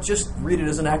it. Not just read it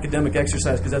as an academic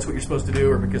exercise because that's what you're supposed to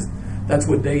do or because that's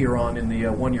what day you're on in the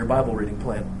one-year Bible reading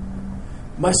plan.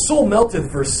 My soul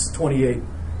melteth, verse 28,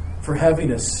 for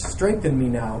heaviness. Strengthen me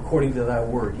now according to thy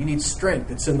word. You need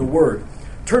strength. It's in the word.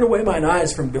 Turn away mine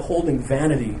eyes from beholding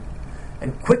vanity,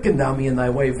 and quicken thou me in thy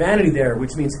way. Vanity there,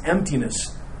 which means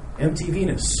emptiness. Empty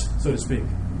Venus, so to speak.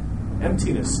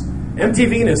 Emptiness. Empty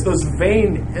Venus, those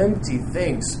vain, empty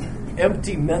things.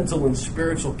 Empty mental and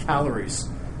spiritual calories.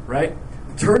 Right?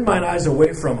 Turn mine eyes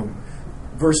away from them.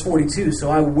 Verse 42,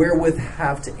 so I wherewith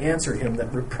have to answer him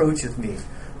that reproacheth me.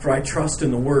 For I trust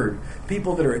in the Word.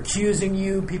 People that are accusing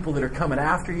you, people that are coming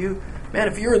after you. Man,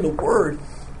 if you're in the Word,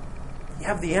 you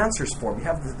have the answers for them. You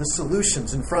have the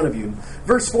solutions in front of you.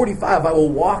 Verse 45, I will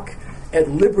walk at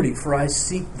liberty, for I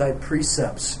seek thy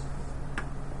precepts.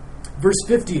 Verse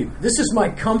 50, this is my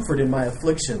comfort in my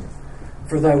affliction,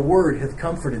 for thy word hath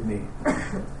comforted me.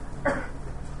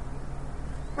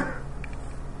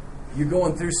 You're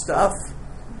going through stuff,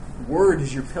 word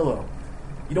is your pillow.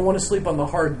 You don't want to sleep on the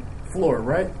hard floor,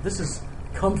 right? This is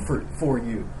comfort for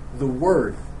you, the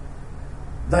word.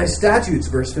 Thy statutes,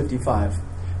 verse 55,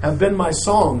 have been my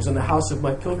songs in the house of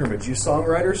my pilgrimage. You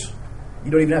songwriters,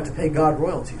 you don't even have to pay God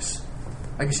royalties.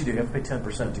 I guess you do. You have to pay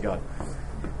 10% to God.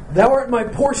 Thou art my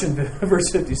portion,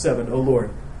 verse 57, O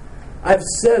Lord. I've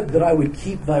said that I would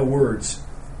keep thy words.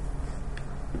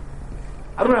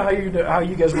 I don't know how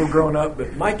you guys were growing up,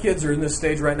 but my kids are in this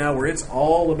stage right now where it's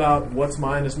all about what's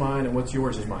mine is mine and what's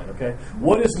yours is mine, okay?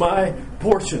 What is my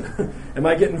portion? Am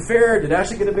I getting fair? Did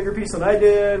Ashley get a bigger piece than I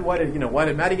did? Why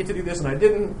did Maddie get to do this and I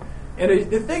didn't?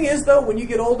 And the thing is, though, when you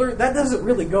get older, that doesn't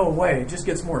really go away. It just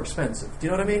gets more expensive. Do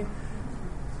you know what I mean?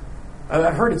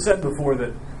 I've heard it said before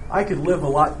that I could live a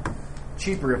lot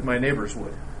cheaper if my neighbors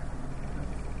would.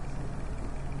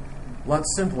 A lot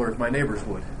simpler if my neighbors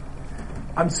would.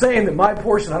 I'm saying that my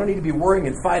portion, I don't need to be worrying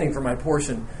and fighting for my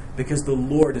portion because the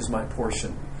Lord is my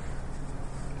portion.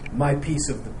 My piece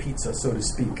of the pizza, so to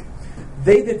speak.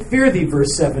 They that fear thee,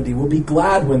 verse 70, will be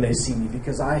glad when they see me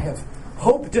because I have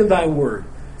hoped in thy word.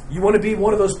 You want to be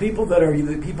one of those people that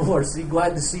people are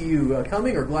glad to see you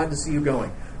coming or glad to see you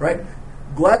going, right?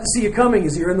 Glad to see you coming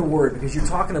is you're in the Word because you're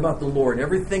talking about the Lord.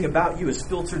 Everything about you is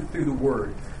filtered through the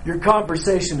Word. Your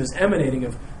conversation is emanating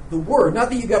of the Word. Not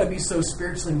that you got to be so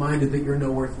spiritually minded that you're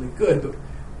no earthly good, but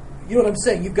you know what I'm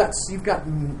saying? You've got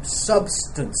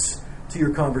substance to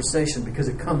your conversation because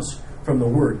it comes from the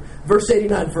Word. Verse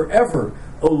 89, forever,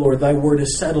 O Lord, thy word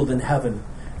is settled in heaven.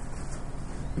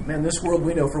 Man, this world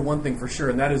we know for one thing for sure,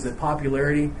 and that is that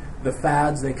popularity, the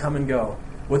fads, they come and go.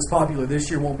 What's popular this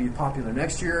year won't be popular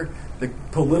next year. The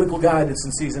political guy that's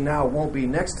in season now won't be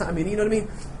next time. I mean, you know what I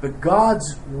mean? But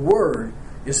God's word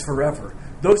is forever.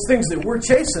 Those things that we're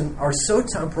chasing are so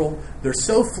temporal. They're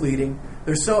so fleeting.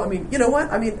 They're so, I mean, you know what?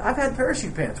 I mean, I've had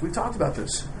parachute pants. We've talked about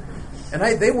this. And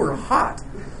they were hot.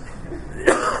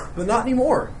 But not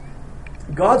anymore.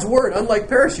 God's word, unlike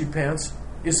parachute pants,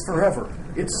 is forever.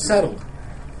 It's settled.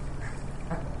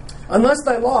 Unless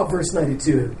thy law, verse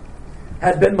 92,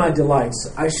 had been my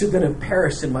delights, I should then have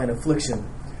perished in mine affliction.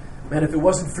 Man, if it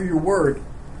wasn't for your word,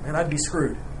 man, I'd be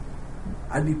screwed.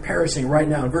 I'd be perishing right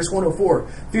now. In verse 104,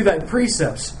 through thy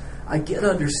precepts I get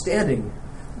understanding.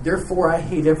 Therefore I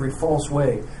hate every false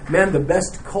way. Man, the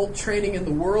best cult training in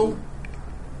the world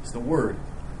is the word.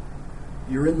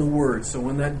 You're in the word. So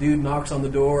when that dude knocks on the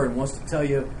door and wants to tell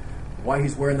you why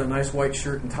he's wearing the nice white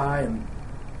shirt and tie and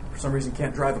for some reason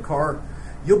can't drive a car,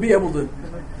 you'll be able to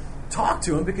talk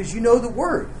to him because you know the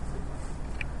word.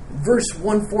 Verse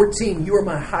 114, you are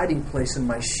my hiding place and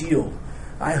my shield.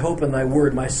 I hope in thy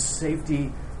word, my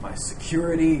safety, my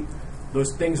security,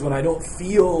 those things when I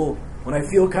feel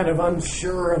kind of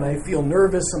unsure and I feel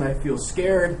nervous and I feel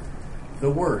scared,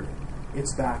 the word.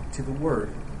 It's back to the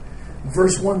word.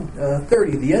 Verse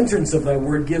 130, the entrance of thy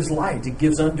word gives light. It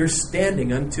gives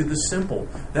understanding unto the simple.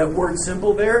 That word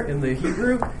simple there in the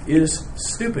Hebrew is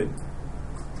stupid.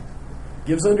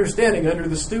 Gives understanding under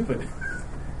the stupid.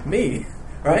 Me,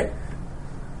 right?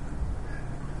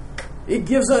 It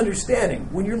gives understanding.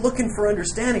 When you're looking for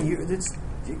understanding,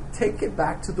 you take it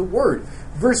back to the Word.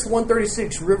 Verse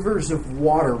 136, rivers of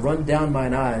water run down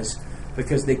mine eyes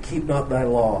because they keep not thy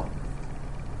law.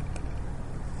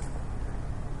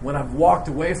 When I've walked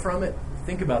away from it,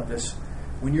 think about this.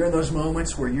 When you're in those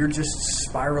moments where you're just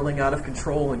spiraling out of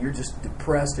control and you're just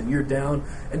depressed and you're down.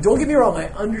 And don't get me wrong, I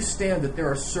understand that there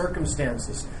are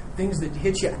circumstances, things that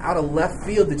hit you out of left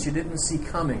field that you didn't see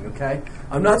coming, okay?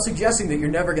 I'm not suggesting that you're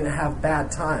never going to have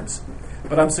bad times.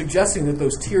 But I'm suggesting that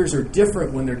those tears are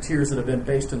different when they're tears that have been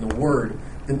based in the Word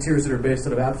than tears that are based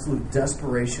out of absolute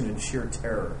desperation and sheer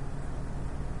terror.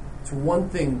 It's one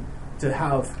thing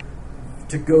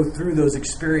to go through those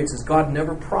experiences. God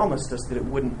never promised us that we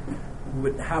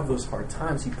wouldn't have those hard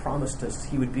times. He promised us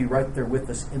He would be right there with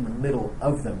us in the middle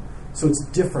of them. So it's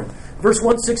different. Verse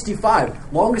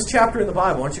 165, longest chapter in the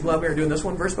Bible. Aren't you glad we are doing this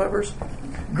one verse by verse?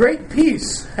 Great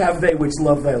peace have they which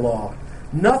love thy law.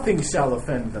 Nothing shall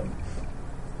offend them.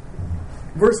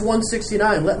 Verse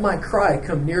 169, let my cry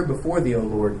come near before thee, O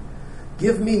Lord.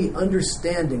 Give me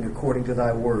understanding according to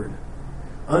thy word.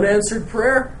 Unanswered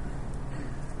prayer,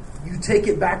 you take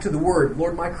it back to the word.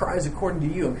 Lord, my cry is according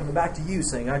to you. I'm coming back to you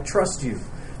saying, I trust you.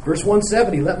 Verse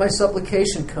 170, let my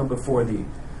supplication come before thee.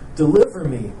 Deliver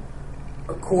me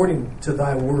according to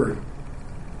thy word.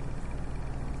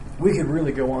 We could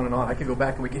really go on and on. I could go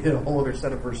back and we could hit a whole other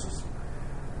set of verses.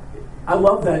 I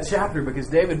love that chapter because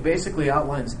David basically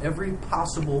outlines every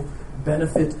possible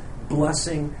benefit,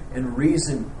 blessing, and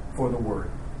reason for the word.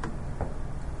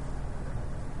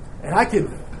 And I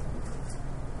could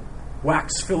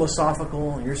wax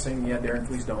philosophical, and you're saying, yeah, Darren,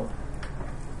 please don't,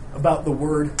 about the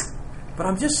word. But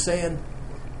I'm just saying,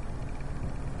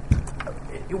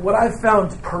 what I've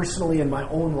found personally in my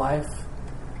own life,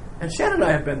 and Shannon and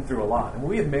I have been through a lot, and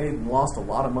we have made and lost a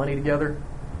lot of money together.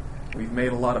 We've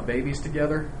made a lot of babies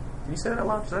together. Can you say that out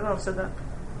loud? Did I not have said that?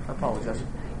 I apologize.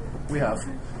 We have.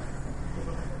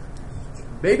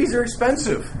 Babies are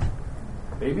expensive.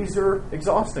 Babies are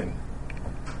exhausting.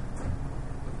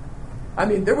 I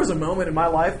mean, there was a moment in my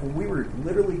life when we were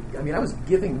literally, I was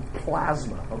giving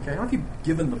plasma, okay? I don't know if you've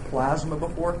given the plasma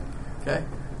before, okay?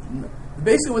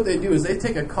 Basically what they do is they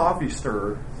take a coffee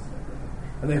stirrer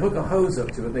and they hook a hose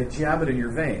up to it, they jab it in your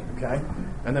vein, okay?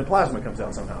 And then plasma comes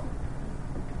out somehow.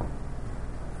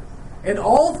 And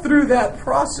all through that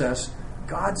process,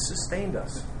 God sustained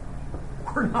us.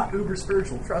 We're not uber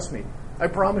spiritual, trust me. I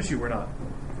promise you we're not.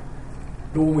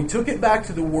 But when we took it back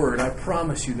to the Word, I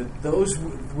promise you that those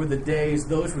were the days,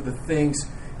 those were the things.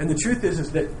 And the truth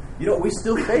is that, we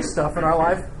still face stuff in our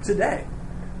life today.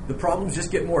 The problems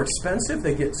just get more expensive,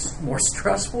 they get more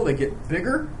stressful, they get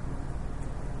bigger.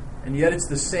 And yet it's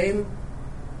the same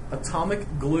atomic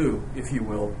glue, if you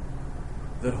will,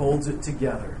 that holds it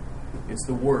together. It's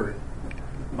the Word.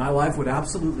 My life would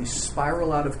absolutely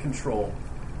spiral out of control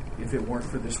if it weren't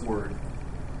for this Word.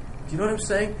 Do you know what I'm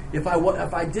saying? If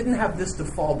I didn't have this to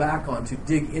fall back on, to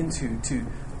dig into, to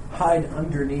hide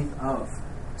underneath of,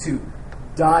 to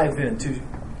dive in, to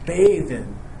bathe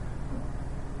in,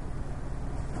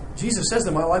 Jesus says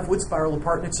that my life would spiral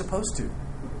apart, and it's supposed to.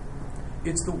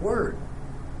 It's the Word.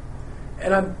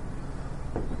 And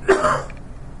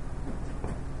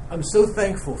I'm so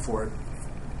thankful for it.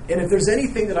 And if there's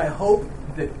anything that I hope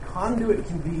that Conduit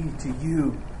can be to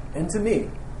you and to me,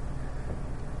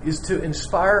 is to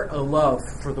inspire a love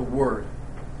for the Word.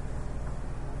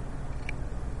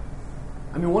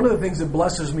 I mean, one of the things that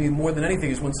blesses me more than anything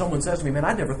is when someone says to me, man,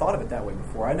 I never thought of it that way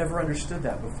before. I never understood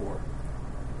that before.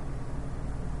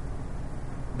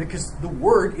 Because the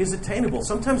Word is attainable.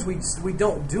 Sometimes we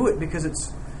don't do it because it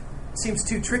seems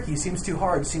too tricky, seems too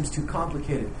hard, seems too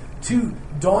complicated, too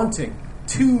daunting,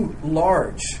 too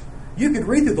large. You could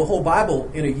read through the whole Bible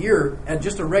in a year at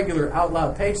just a regular out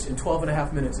loud pace in 12 and a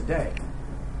half minutes a day.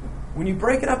 When you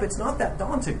break it up, it's not that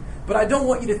daunting. But I don't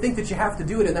want you to think that you have to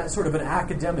do it in that sort of an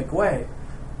academic way.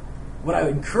 What I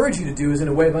would encourage you to do is in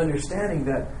a way of understanding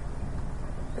that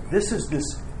this is this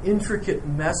intricate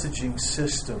messaging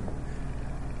system.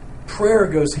 Prayer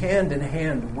goes hand in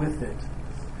hand with it.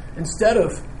 Instead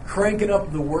of cranking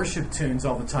up the worship tunes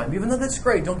all the time, even though that's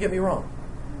great, don't get me wrong.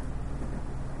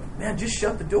 Man, just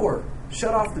shut the door.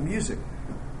 Shut off the music.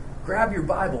 Grab your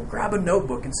Bible. Grab a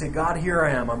notebook and say, God, here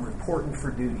I am. I'm reporting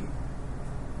for duty.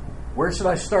 Where should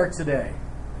I start today?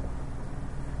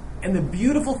 And the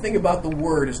beautiful thing about the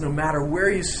Word is no matter where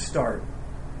you start,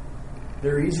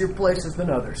 there are easier places than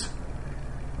others.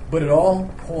 But it all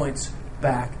points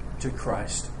back to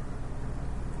Christ.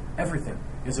 Everything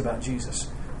is about Jesus.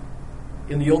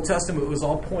 In the Old Testament, it was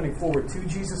all pointing forward to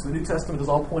Jesus. The New Testament is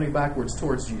all pointing backwards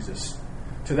towards Jesus.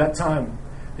 To that time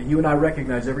that you and I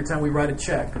recognize every time we write a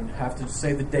check and have to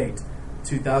say the date,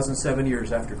 2007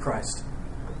 years after Christ.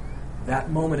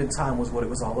 That moment in time was what it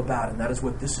was all about, and that is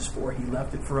what this is for. He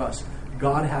left it for us.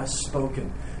 God has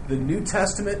spoken. The New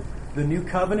Testament, the New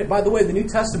Covenant. By the way, the New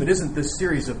Testament isn't this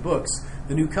series of books.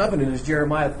 The New Covenant is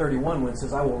Jeremiah 31 when it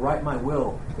says, I will write my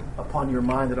will upon your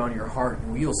mind and on your heart.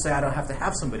 And you'll say, I don't have to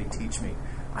have somebody teach me.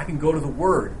 I can go to the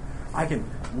Word. I can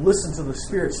listen to the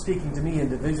Spirit speaking to me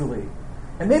individually.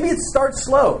 And maybe it starts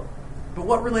slow, but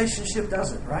what relationship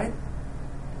doesn't, right?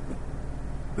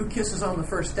 Who kisses on the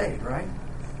first date, right?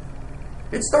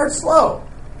 It starts slow.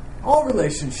 All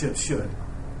relationships should.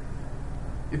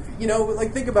 If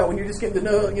think about when you're just getting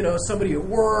to know, somebody at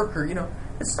work or,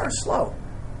 it starts slow.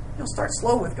 You'll start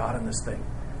slow with God in this thing.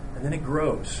 And then it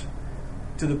grows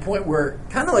to the point where,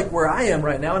 kind of like where I am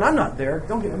right now, and I'm not there.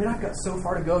 I've got so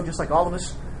far to go, just like all of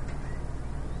us.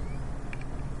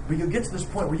 But you'll get to this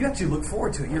point where you actually look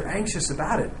forward to it. You're anxious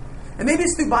about it. And maybe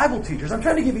it's through Bible teachers. I'm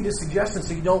trying to give you this suggestion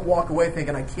so you don't walk away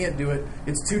thinking, I can't do it,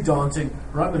 it's too daunting,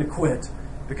 or I'm going to quit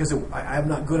because I'm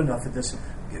not good enough at this.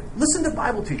 Listen to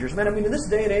Bible teachers. Man, in this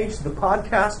day and age, the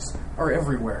podcasts are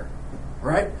everywhere,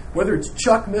 right? Whether it's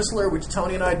Chuck Missler, which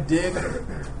Tony and I dig,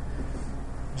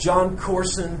 John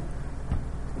Corson,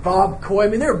 Bob Coy.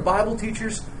 There are Bible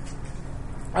teachers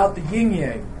out the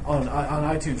yin-yang on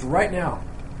iTunes right now.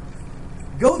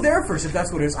 Go there first if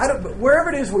that's what it is. But wherever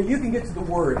it is where you can get to the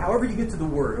Word, however you get to the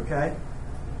Word, okay?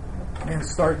 Man,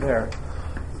 start there.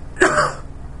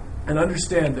 And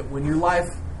understand that when your life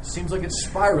seems like it's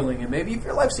spiraling, and maybe if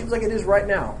your life seems like it is right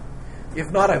now,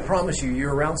 if not, I promise you,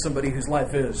 you're around somebody whose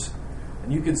life is.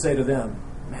 And you can say to them,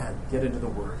 man, get into the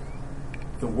Word.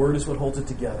 The Word is what holds it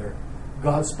together.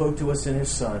 God spoke to us in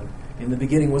His Son. In the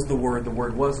beginning was the Word. The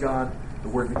Word was God. The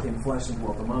Word became flesh and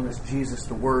dwelt among us. Jesus,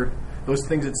 the Word. Those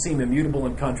things that seem immutable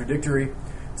and contradictory.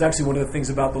 It's actually one of the things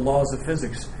about the laws of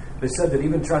physics. They said that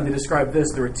even trying to describe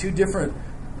this, there were two different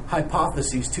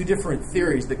hypotheses, two different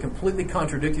theories that completely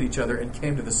contradicted each other and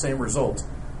came to the same result.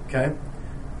 Okay?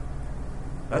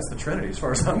 That's the Trinity as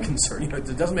far as I'm concerned.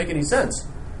 It doesn't make any sense.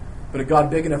 But a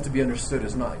God big enough to be understood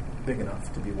is not big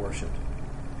enough to be worshipped.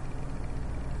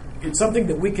 It's something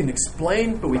that we can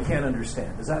explain, but we can't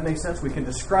understand. Does that make sense? We can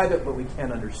describe it, but we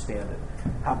can't understand it.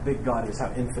 How big God is,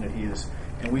 how infinite He is.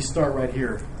 And we start right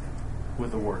here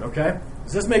with the Word, okay?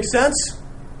 Does this make sense?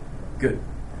 Good.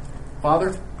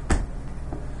 Father,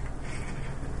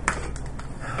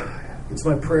 It's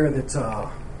my prayer that,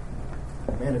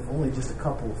 man, if only just a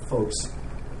couple of folks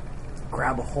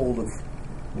grab a hold of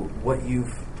what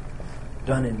you've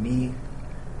done in me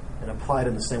and apply it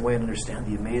in the same way and understand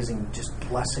the amazing just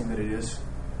blessing that it is.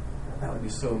 That would be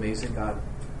so amazing, God.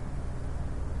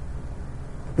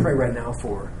 I pray right now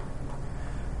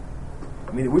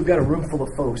we've got a room full of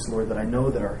folks, Lord, that I know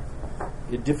that are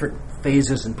in different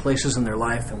phases and places in their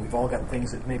life, and we've all got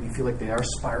things that maybe feel like they are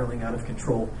spiraling out of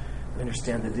control. I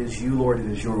understand that it is you, Lord, it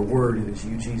is your word, it is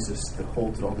you, Jesus, that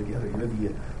holds it all together. You're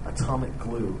the atomic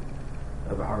glue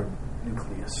of our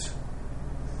nucleus.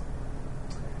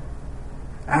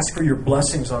 Ask for your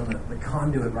blessings on the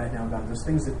conduit right now, God. Those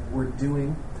things that we're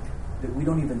doing that we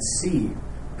don't even see.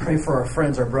 Pray for our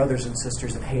friends, our brothers and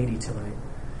sisters in Haiti tonight.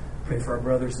 Pray for our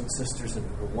brothers and sisters in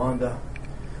Rwanda,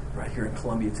 right here in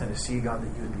Columbia, Tennessee, God,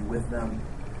 that you would be with them.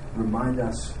 Remind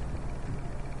us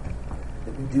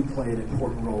that we do play an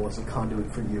important role as a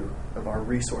conduit for you of our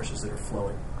resources that are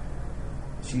flowing.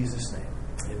 In Jesus' name,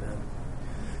 amen.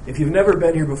 If you've never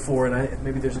been here before, and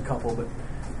maybe there's a couple, but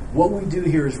what we do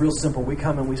here is real simple. We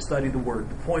come and we study the Word.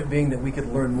 The point being that we could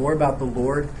learn more about the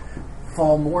Lord,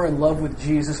 fall more in love with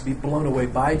Jesus, be blown away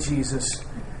by Jesus.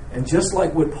 And just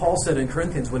like what Paul said in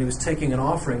Corinthians when he was taking an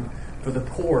offering for the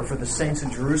poor, for the saints in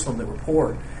Jerusalem that were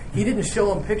poor, he didn't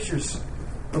show them pictures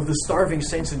of the starving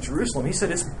saints in Jerusalem. He said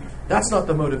that's not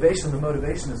the motivation. The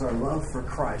motivation is our love for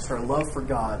Christ, our love for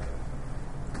God.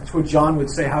 That's what John would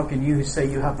say. How can you who say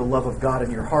you have the love of God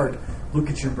in your heart look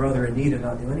at your brother in need and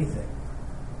not do anything?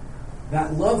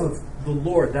 That love of the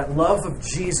Lord, that love of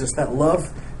Jesus, that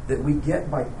love that we get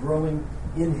by growing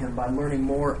in Him, by learning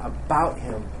more about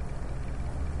Him,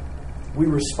 we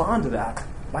respond to that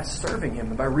by serving Him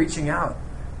and by reaching out.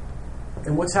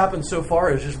 And what's happened so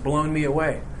far has just blown me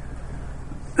away.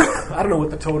 I don't know what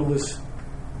the total is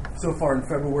so far in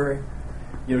February.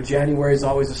 You know, January is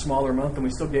always a smaller month, and we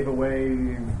still gave away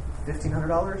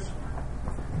 $1,500?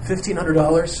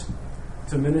 $1,500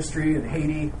 to ministry in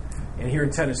Haiti and here in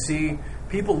Tennessee.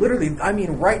 People literally,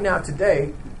 right now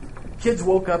today, kids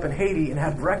woke up in Haiti and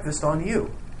had breakfast on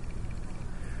you.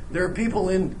 There are people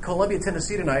in Columbia,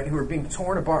 Tennessee tonight who are being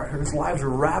torn apart, whose lives are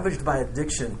ravaged by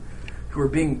addiction, who are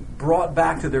being brought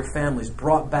back to their families,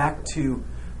 brought back to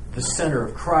the center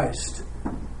of Christ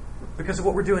because of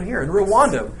what we're doing here. In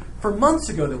Rwanda, for months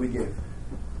ago that we gave.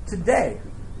 Today,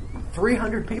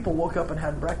 300 people woke up and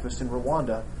had breakfast in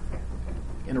Rwanda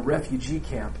in a refugee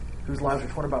camp whose lives are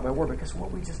torn apart by war because of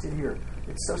what we just did here.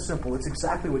 It's so simple. It's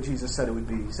exactly what Jesus said it would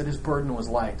be. He said His burden was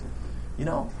light. You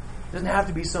know, it doesn't have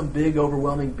to be some big,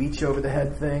 overwhelming, beat you over the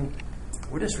head thing.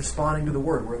 We're just responding to the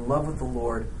Word. We're in love with the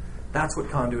Lord. That's what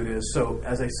conduit is. So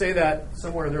as I say that,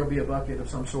 somewhere there will be a bucket of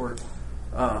some sort.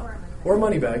 Or a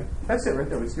money bag. That's it right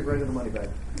there. We just get right into the money bag.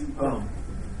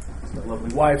 It's my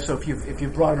lovely wife. So if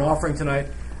you've brought an offering tonight,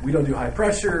 we don't do high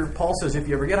pressure. Paul says if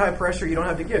you ever get high pressure, you don't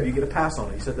have to give. You get a pass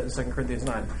on it. He said that in 2 Corinthians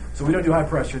 9. So we don't do high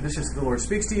pressure. This is the Lord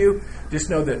speaks to you. Just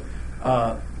know that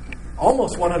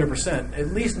almost 100%, at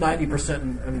least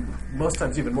 90%, and most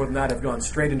times even more than that, have gone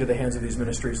straight into the hands of these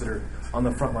ministries that are on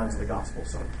the front lines of the gospel.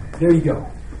 So there you go.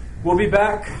 We'll be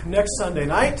back next Sunday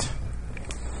night.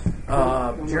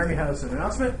 Jeremy has an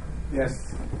announcement.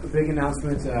 Yes, a big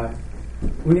announcement.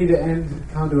 We need to end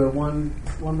Conduit one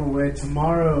more way.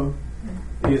 Tomorrow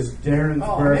is Darren's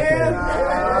birthday.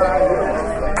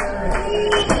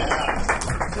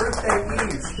 Birthday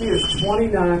Eve. He is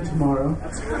 29 tomorrow.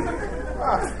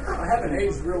 I haven't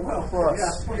aged real well for us.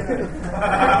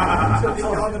 Yeah. So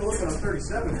people have been looking at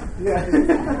 37. Yeah.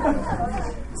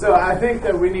 So I think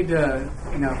that we need to,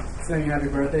 sing happy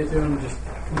birthday to him and just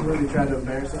completely try to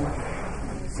embarrass him.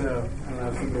 So, I don't know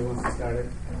if somebody wants to start it.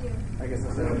 I guess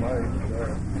I'll say it.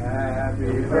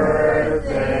 Happy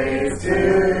birthday to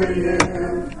you.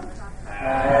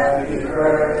 Happy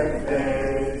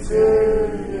birthday to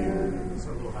you.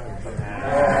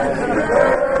 Happy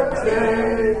birthday,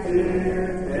 dear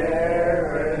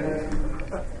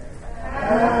Darren.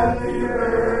 Happy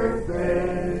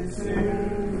birthday to you.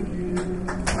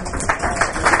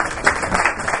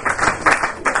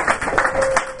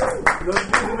 Those of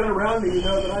you who have been around me, you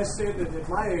know that I say that at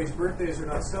my age, birthdays are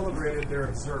not celebrated, they're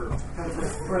observed. Kind of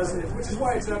like President, which is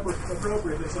why it's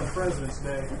appropriate that it's on President's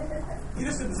Day. You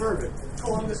just observe it.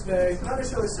 Columbus Day, not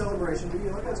necessarily a celebration, but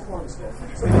you're like, that's Columbus Day.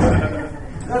 So,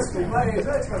 that's good. My age,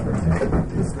 that's my birthday.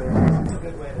 That's a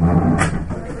good way to.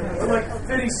 Or like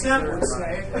 50 Cent would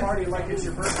say, party like it's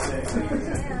your birthday.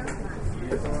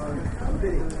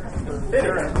 Fitty.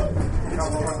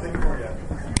 Got one more thing for you.